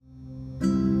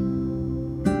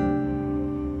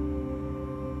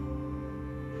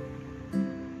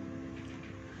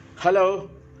Hello,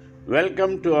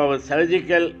 welcome to our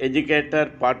Surgical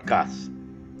Educator podcast.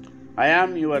 I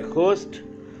am your host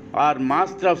or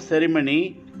master of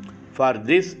ceremony for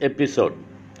this episode.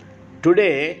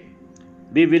 Today,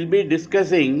 we will be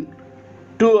discussing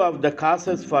two of the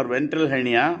causes for ventral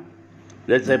hernia,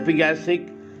 that's epigastric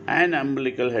and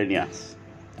umbilical hernias.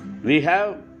 We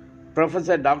have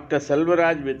Professor Dr.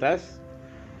 Selvaraj with us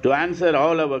to answer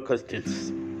all our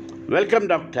questions. Welcome,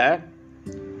 Doctor.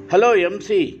 Hello,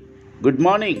 MC. Good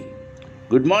morning.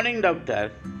 Good morning,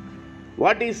 Doctor.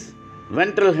 What is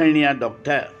ventral hernia,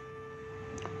 Doctor?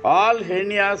 All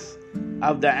hernias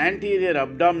of the anterior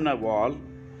abdominal wall,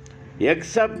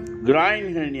 except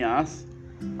groin hernias,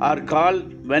 are called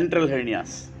ventral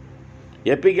hernias.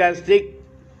 Epigastric,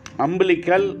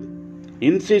 umbilical,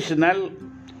 incisional,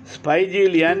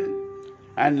 spigelian,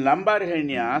 and lumbar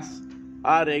hernias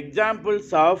are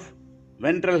examples of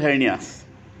ventral hernias.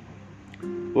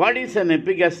 What is an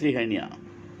epigastric hernia?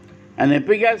 An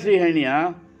epigastric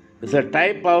hernia is a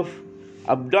type of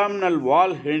abdominal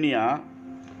wall hernia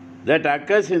that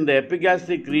occurs in the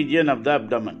epigastric region of the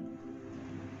abdomen,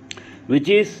 which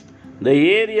is the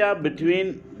area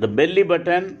between the belly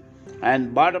button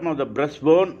and bottom of the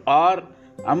breastbone or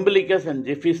umbilicus and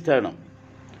xiphisternum.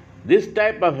 This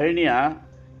type of hernia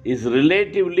is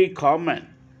relatively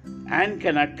common and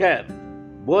can occur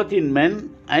both in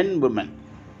men and women.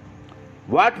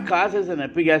 What causes an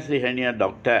epigastric hernia,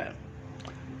 Doctor?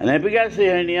 An epigastric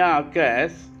hernia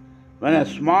occurs when a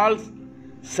small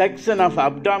section of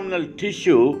abdominal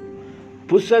tissue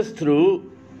pushes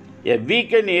through a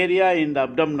weakened area in the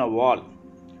abdominal wall,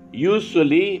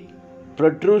 usually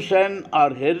protrusion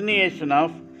or herniation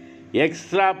of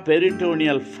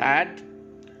extraperitoneal fat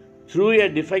through a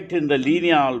defect in the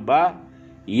linea alba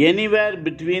anywhere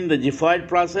between the xiphoid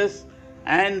process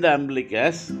and the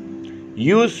umbilicus,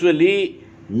 usually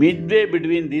midway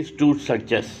between these two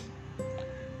structures.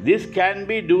 This can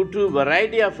be due to a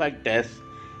variety of factors,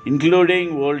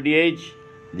 including old age,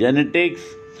 genetics,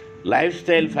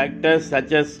 lifestyle factors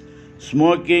such as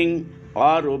smoking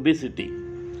or obesity.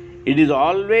 It is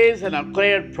always an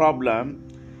acquired problem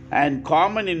and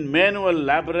common in manual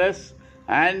laborers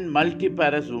and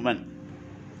multiparous women.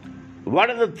 What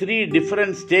are the three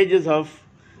different stages of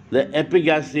the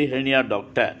epigastric hernia,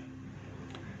 Doctor?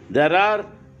 There are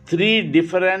three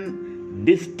different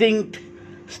distinct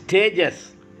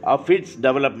stages of its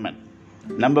development.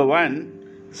 Number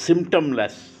one,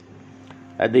 symptomless.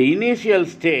 At the initial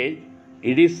stage,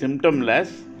 it is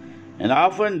symptomless and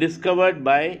often discovered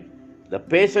by the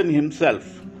patient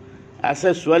himself as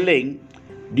a swelling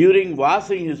during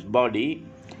washing his body.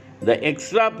 The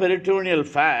extraperitoneal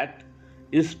fat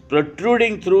is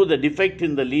protruding through the defect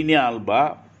in the linea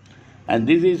alba, and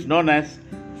this is known as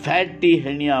fatty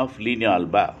hernia of linea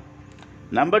alba.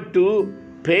 Number two,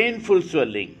 painful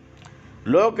swelling.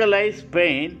 Localized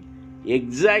pain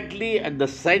exactly at the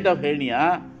site of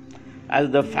hernia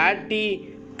as the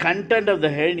fatty content of the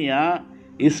hernia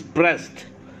is pressed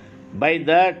by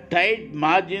the tight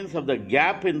margins of the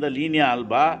gap in the linea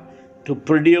alba to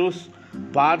produce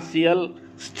partial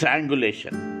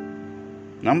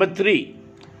strangulation. Number three,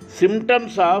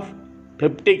 symptoms of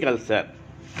peptic ulcer.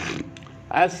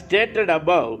 As stated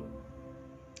above,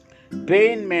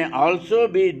 pain may also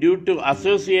be due to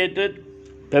associated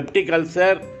peptic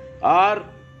ulcer or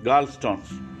gallstones.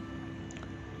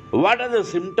 What are the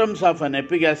symptoms of an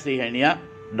epigastric hernia,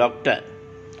 Doctor?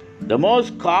 The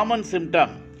most common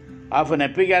symptom of an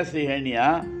epigastric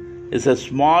hernia is a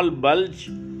small bulge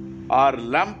or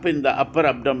lump in the upper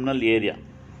abdominal area,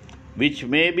 which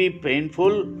may be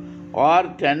painful or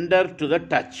tender to the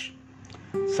touch.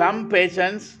 Some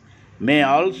patients may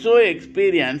also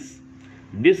experience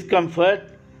discomfort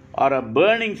or a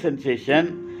burning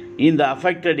sensation in the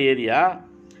affected area,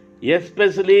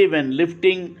 especially when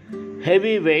lifting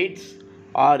heavy weights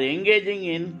or engaging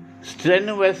in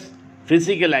strenuous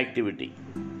physical activity.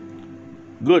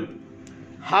 Good.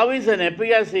 How is an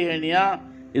epigastric hernia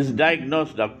is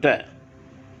diagnosed, Doctor?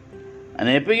 An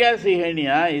epigastric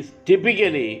hernia is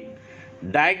typically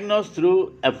diagnosed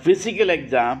through a physical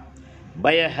exam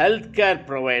by a healthcare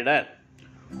provider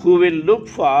who will look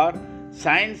for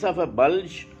signs of a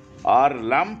bulge or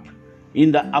lump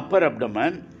in the upper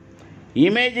abdomen.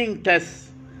 Imaging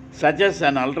tests such as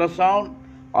an ultrasound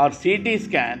or CT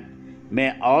scan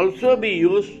may also be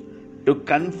used to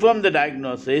confirm the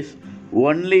diagnosis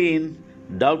only in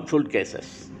doubtful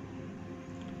cases.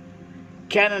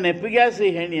 Can an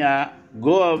epigastric hernia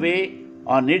go away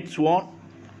on its own?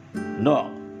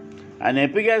 No. An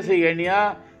epigastric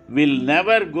hernia will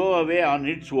never go away on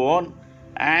its own,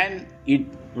 and it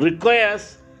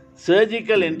requires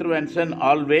surgical intervention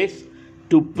always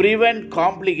to prevent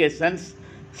complications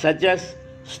such as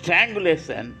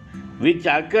strangulation, which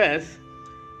occurs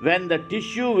when the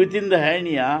tissue within the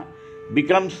hernia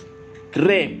becomes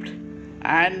creped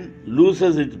and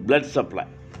loses its blood supply.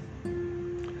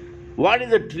 What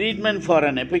is the treatment for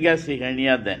an epigastric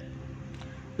hernia then?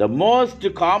 The most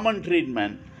common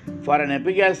treatment for an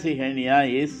epigastric hernia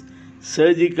is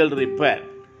surgical repair,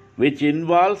 which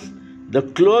involves the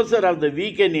closure of the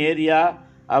weakened area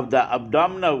of the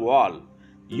abdominal wall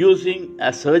using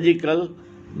a surgical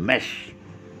mesh.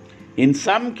 In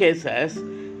some cases,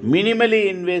 minimally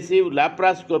invasive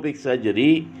laparoscopic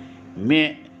surgery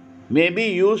may be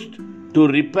used to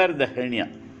repair the hernia.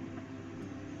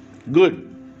 Good.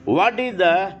 What is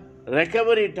the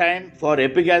recovery time for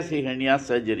epigastric hernia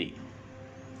surgery?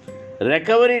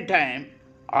 Recovery time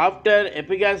after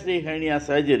epigastric hernia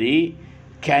surgery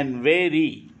can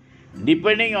vary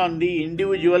depending on the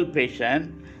individual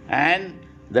patient and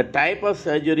the type of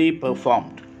surgery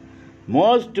performed.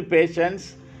 Most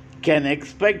patients can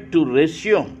expect to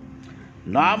resume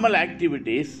normal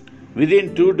activities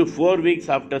within 2 to 4 weeks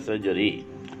after surgery,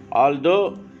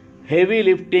 although heavy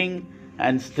lifting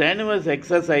and strenuous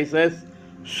exercises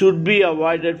should be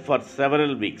avoided for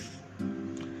several weeks.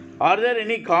 Are there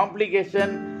any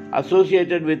complications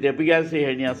associated with epigastric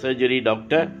hernia surgery,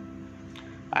 doctor?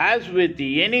 As with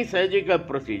any surgical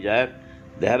procedure,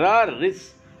 there are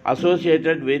risks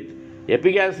associated with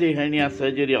epigastric hernia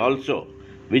surgery also,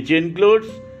 which includes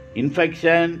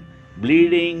infection,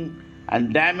 bleeding,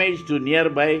 and damage to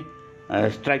nearby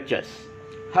structures.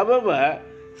 However,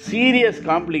 serious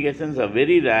complications are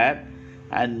very rare,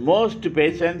 and most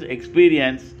patients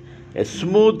experience a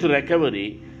smooth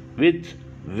recovery with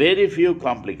very few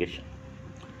complications.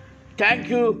 Thank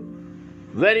you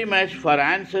very much for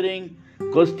answering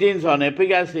questions on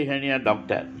epigastric hernia,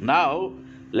 doctor. Now,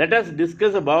 let us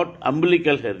discuss about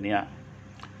umbilical hernia.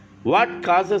 What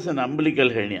causes an umbilical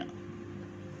hernia?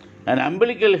 An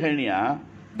umbilical hernia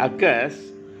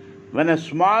occurs when a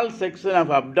small section of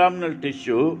abdominal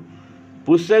tissue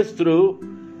pushes through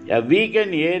a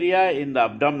weakened area in the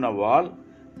abdominal wall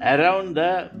around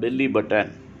the belly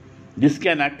button. This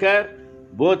can occur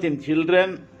both in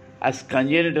children as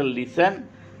congenital lesion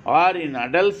or in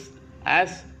adults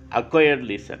as acquired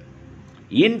lesion.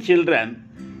 In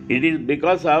children, it is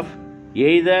because of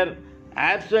either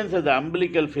absence of the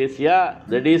umbilical fascia,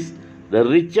 that is the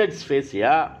Richards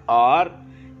fascia, or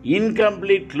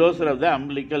incomplete closure of the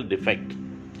umbilical defect.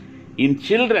 In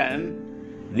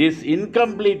children, this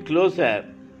incomplete closure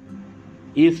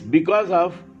is because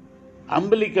of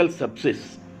umbilical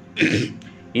sepsis.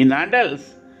 In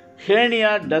adults,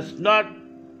 hernia does not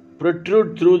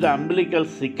protrude through the umbilical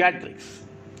cicatrix.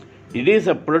 It is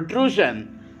a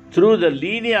protrusion through the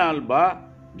linea alba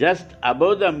just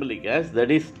above the umbilicus, that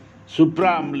is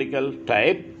supraumbilical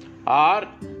type, or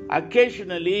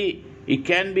occasionally it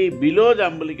can be below the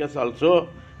umbilicus also,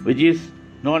 which is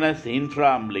known as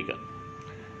infraumbilical.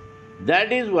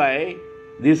 That is why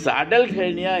this adult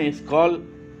hernia is called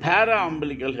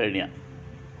paraumbilical hernia.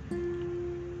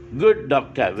 Good,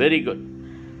 doctor, very good.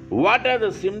 What are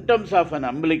the symptoms of an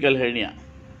umbilical hernia?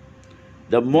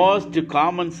 The most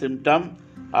common symptom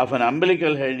of an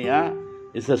umbilical hernia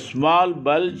is a small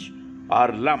bulge or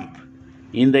lump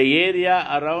in the area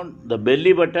around the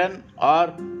belly button or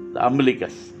the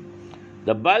umbilicus.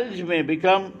 The bulge may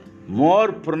become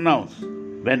more pronounced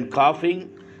when coughing,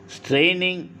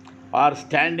 straining, or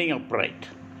standing upright.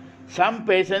 Some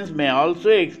patients may also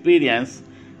experience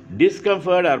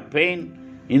discomfort or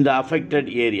pain in the affected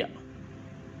area.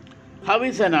 How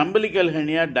is an umbilical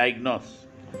hernia diagnosed?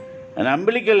 An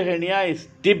umbilical hernia is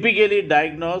typically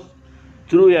diagnosed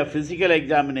through a physical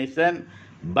examination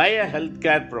by a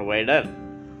healthcare provider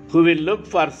who will look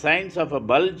for signs of a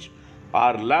bulge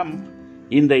or lump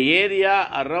in the area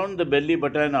around the belly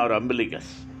button or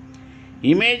umbilicus.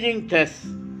 Imaging tests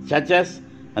such as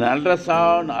an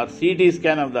ultrasound or CT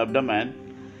scan of the abdomen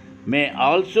may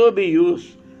also be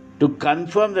used to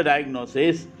confirm the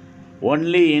diagnosis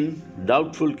only in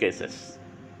doubtful cases.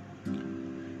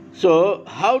 So,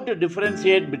 how to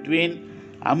differentiate between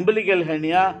umbilical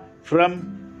hernia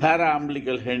from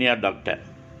paraumbilical hernia, doctor?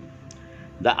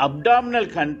 The abdominal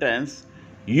contents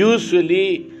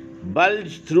usually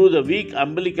bulge through the weak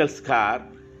umbilical scar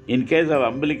in case of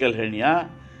umbilical hernia,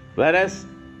 whereas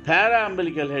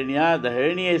paraumbilical hernia, the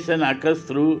herniation occurs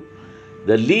through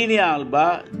the linea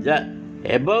alba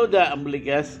above the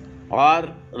umbilicus or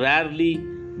rarely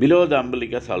below the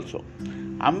umbilicus also.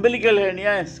 Umbilical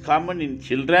hernia is common in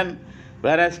children,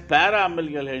 whereas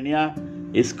paraumbilical hernia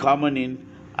is common in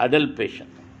adult patients.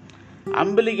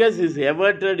 Umbilicus is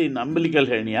everted in umbilical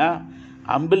hernia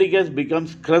umbilicus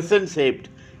becomes crescent shaped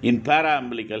in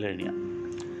para-umbilical hernia.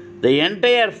 The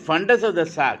entire fundus of the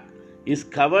sac is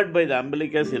covered by the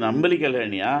umbilicus in umbilical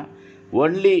hernia.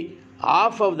 Only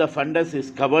half of the fundus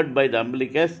is covered by the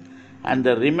umbilicus and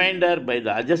the remainder by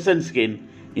the adjacent skin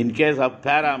in case of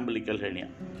para-umbilical hernia.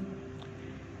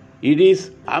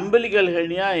 Umbilical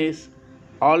hernia is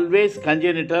always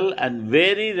congenital and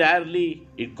very rarely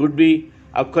it could be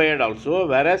acquired also,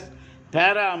 whereas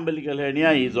para-umbilical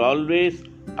hernia is always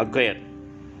acquired.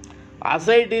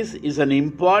 Ascites is an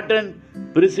important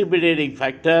precipitating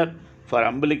factor for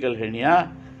umbilical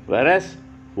hernia, whereas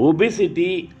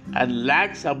obesity and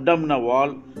lax abdominal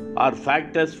wall are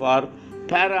factors for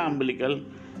para-umbilical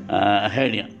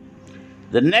hernia.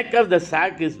 The neck of the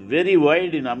sac is very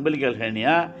wide in umbilical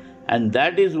hernia, and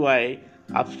that is why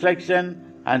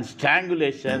obstruction and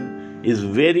strangulation is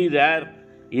very rare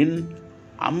in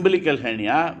umbilical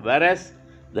hernia, whereas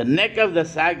the neck of the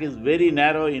sac is very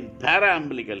narrow in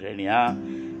para-umbilical hernia,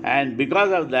 and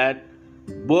because of that,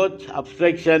 both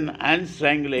obstruction and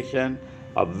strangulation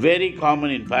are very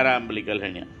common in para-umbilical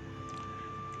hernia.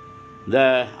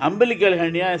 The umbilical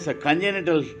hernia is a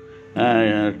congenital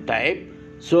type,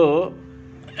 so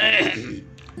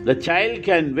the child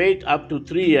can wait up to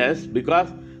 3 years because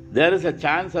there is a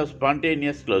chance of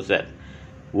spontaneous closure.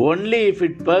 Only if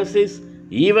it persists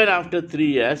even after 3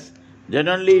 years, then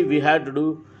only we have to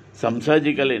do some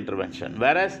surgical intervention.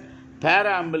 Whereas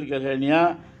para-umbilical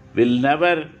hernia will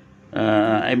never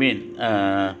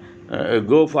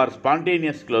go for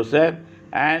spontaneous closure,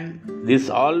 and this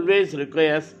always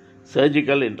requires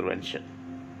surgical intervention.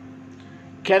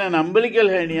 Can an umbilical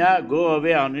hernia go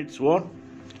away on its own?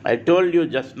 I told you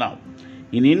just now.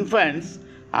 In infants,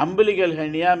 umbilical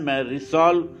hernia may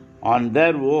resolve on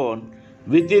their own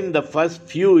within the first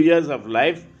few years of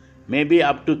life, maybe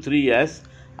up to 3 years,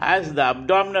 as the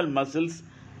abdominal muscles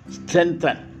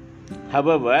strengthen.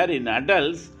 However, in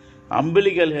adults,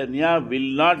 umbilical hernia will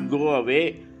not go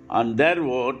away on their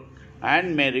own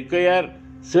and may require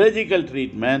surgical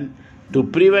treatment to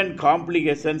prevent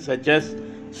complications such as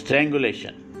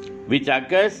strangulation, which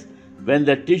occurs when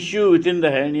the tissue within the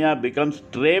hernia becomes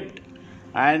trapped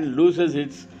and loses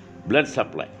its blood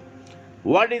supply.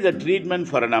 What is the treatment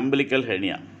for an umbilical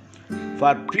hernia?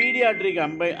 For pediatric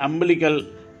umbilical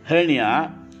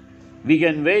hernia, we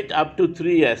can wait up to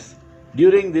 3 years.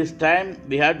 During this time,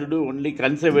 we have to do only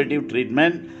conservative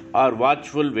treatment or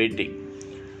watchful waiting.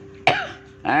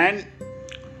 And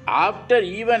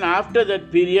even after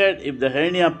that period, if the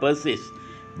hernia persists,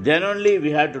 then only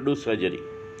we have to do surgery.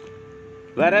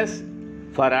 Whereas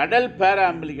for adult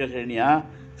para-umbilical hernia,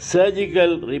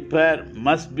 surgical repair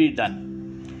must be done.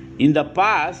 In the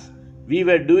past, we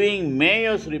were doing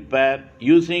Mayo's repair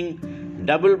using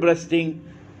double breasting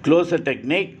closure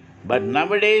technique, but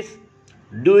nowadays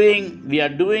we are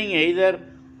doing either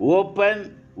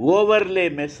open overlay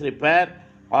mesh repair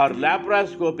or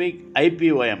laparoscopic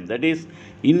IPOM, that is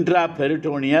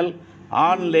intraperitoneal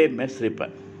onlay mesh repair.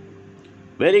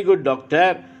 Very good,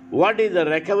 doctor. What is the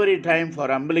recovery time for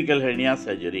umbilical hernia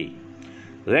surgery?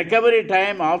 Recovery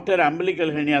time after umbilical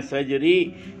hernia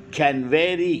surgery can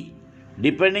vary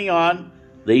depending on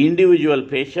the individual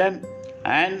patient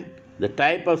and the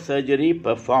type of surgery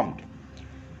performed.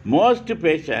 Most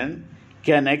patients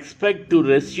can expect to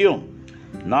resume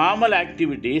normal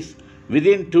activities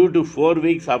within 2 to 4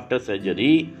 weeks after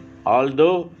surgery,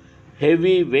 although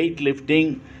heavy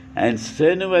weightlifting and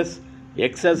strenuous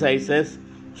exercises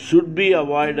should be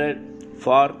avoided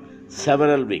for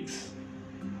several weeks.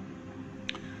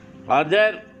 Are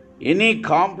there any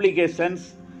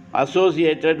complications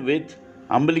associated with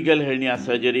umbilical hernia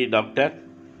surgery, doctor?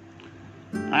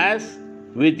 As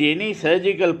with any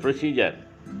surgical procedure,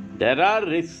 there are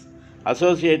risks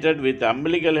associated with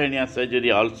umbilical hernia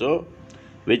surgery also,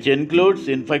 which includes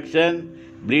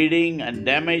infection, bleeding, and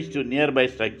damage to nearby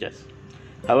structures.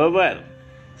 However,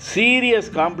 serious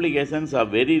complications are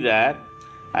very rare,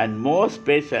 and most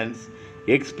patients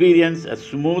experience a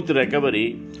smooth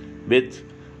recovery with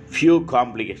few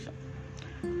complications.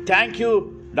 Thank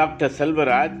you, Dr.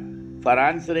 Selvaraj, for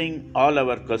answering all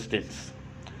our questions.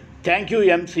 Thank you,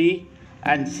 MC,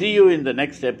 and see you in the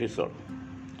next episode.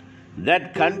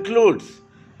 That concludes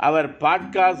our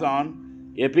podcast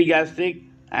on epigastric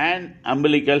and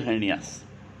umbilical hernias.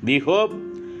 We hope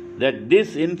that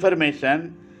this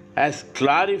information has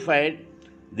clarified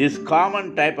this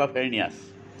common type of hernias.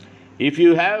 If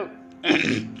you have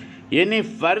any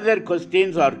further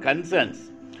questions or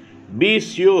concerns, be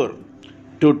sure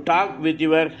to talk with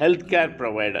your healthcare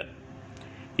provider.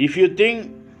 If you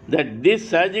think that this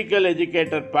Surgical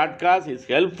Educator podcast is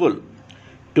helpful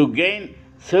to gain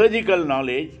surgical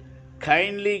knowledge,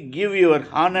 kindly give your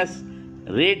honest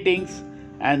ratings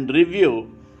and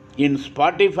review in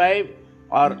Spotify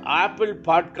or Apple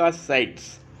podcast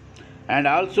sites, and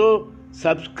also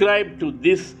subscribe to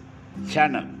this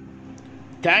channel.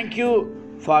 Thank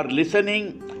you for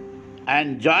listening,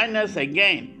 and join us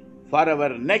again for our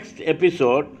next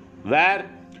episode where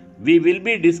we will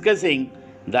be discussing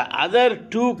the other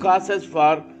two causes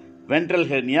for ventral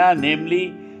hernia,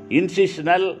 namely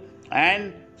incisional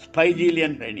and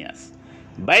spigelian hernias.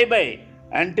 Bye bye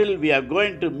until we are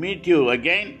going to meet you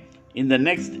again in the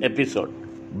next episode.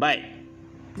 Bye.